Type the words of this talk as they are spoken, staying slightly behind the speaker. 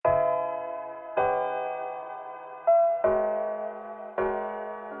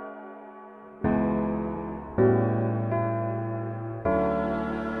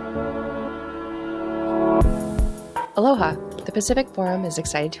Aloha! The Pacific Forum is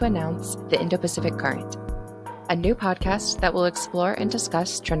excited to announce the Indo-Pacific Current, a new podcast that will explore and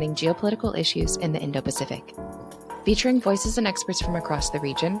discuss trending geopolitical issues in the Indo-Pacific. Featuring voices and experts from across the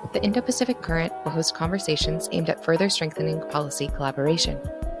region, the Indo-Pacific Current will host conversations aimed at further strengthening policy collaboration.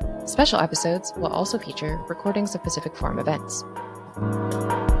 Special episodes will also feature recordings of Pacific Forum events.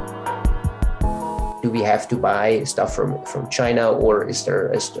 Do we have to buy stuff from China, or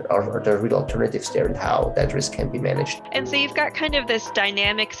are there real alternatives there, and how that risk can be managed? And so you've got kind of this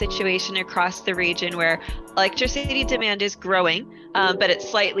dynamic situation across the region where electricity demand is growing, but at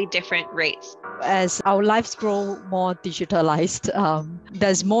slightly different rates. As our lives grow more digitalized,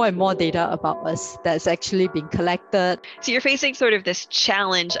 there's more and more data about us that's actually being collected. So you're facing sort of this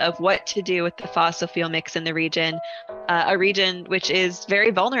challenge of what to do with the fossil fuel mix in the region, a region which is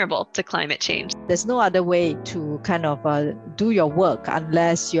very vulnerable to climate change. There's no other way to kind of do your work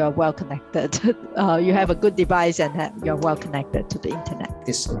unless you're well connected. You have a good device and you're well connected to the internet.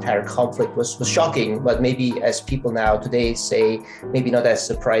 This entire conflict was shocking, but maybe as people now today say, maybe not as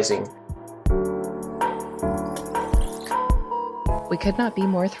surprising. We could not be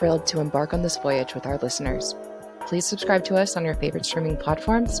more thrilled to embark on this voyage with our listeners. Please subscribe to us on your favorite streaming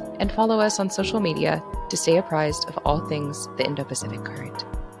platforms and follow us on social media to stay apprised of all things the Indo-Pacific Current.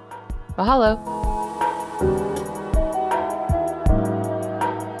 Mahalo!